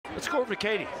go over to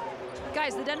Katie.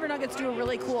 Guys, the Denver Nuggets do a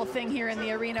really cool thing here in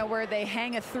the arena where they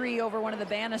hang a 3 over one of the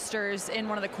banisters in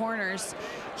one of the corners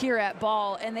here at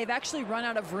Ball, and they've actually run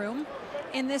out of room.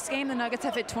 In this game, the Nuggets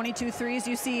have hit 22 threes.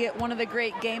 You see one of the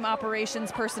great game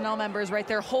operations personnel members right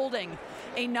there holding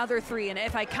another 3. And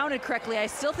if I counted correctly, I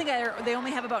still think they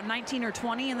only have about 19 or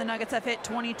 20, and the Nuggets have hit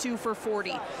 22 for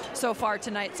 40 so far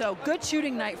tonight. So good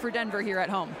shooting night for Denver here at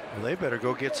home. Well, they better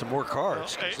go get some more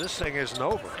cards, because this thing isn't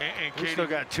over. And We Katie, still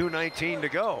got 2:19 to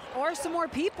go. Or some more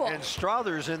people. And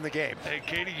Strother's in the game. Hey,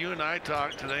 Katie, you and I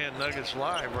talked today in Nuggets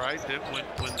Live, right? That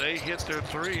when they hit their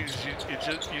threes, you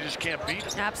just can't beat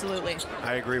them. Absolutely.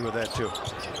 I agree with that, too.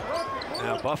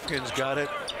 Now, Buffkin's got it.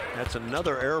 That's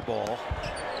another air ball.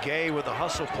 Gay with a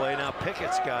hustle play. Now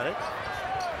Pickett's got it.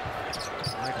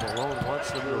 Mike Malone wants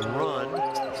them to run.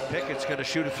 Pickett's going to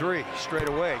shoot a 3 straight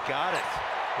away. Got it.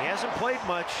 He hasn't played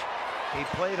much. He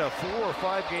played a 4 or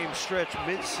 5 game stretch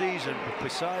mid-season, but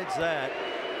besides that,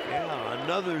 yeah,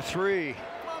 another 3.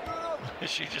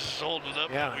 She just sold it up.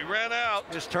 Yeah. We ran out.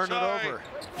 Just turn it over.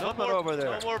 Flip it over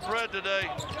there. No more bread today.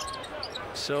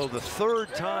 So the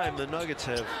 3rd time the Nuggets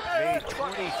have made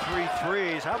 23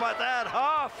 threes. How about that?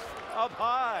 Huff up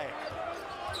high.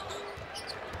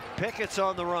 Pickett's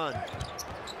on the run.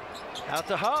 Out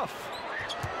to Huff.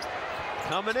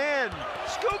 Coming in.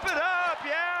 Scoop it up.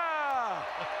 Yeah.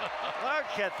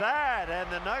 Look at that.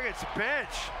 And the Nuggets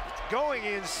bench going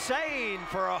insane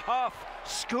for a Huff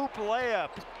scoop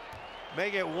layup.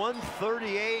 Make it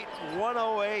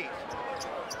 138-108.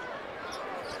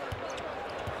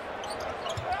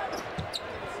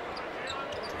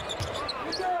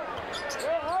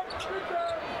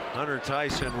 Hunter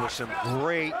Tyson with some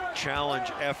great challenge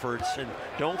efforts, and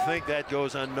don't think that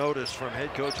goes unnoticed from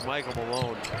head coach Michael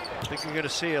Malone. I think you're going to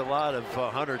see a lot of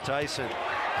Hunter Tyson.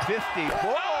 54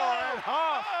 and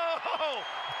Huff.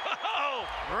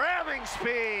 Grabbing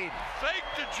speed. Fake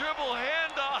the dribble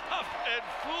handoff and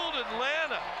fooled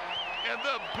Atlanta. And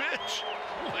the bench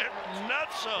went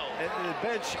nutso. And the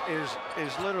bench is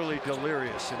literally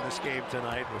delirious in this game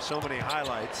tonight with so many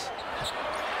highlights.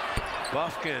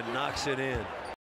 Buffkin knocks it in.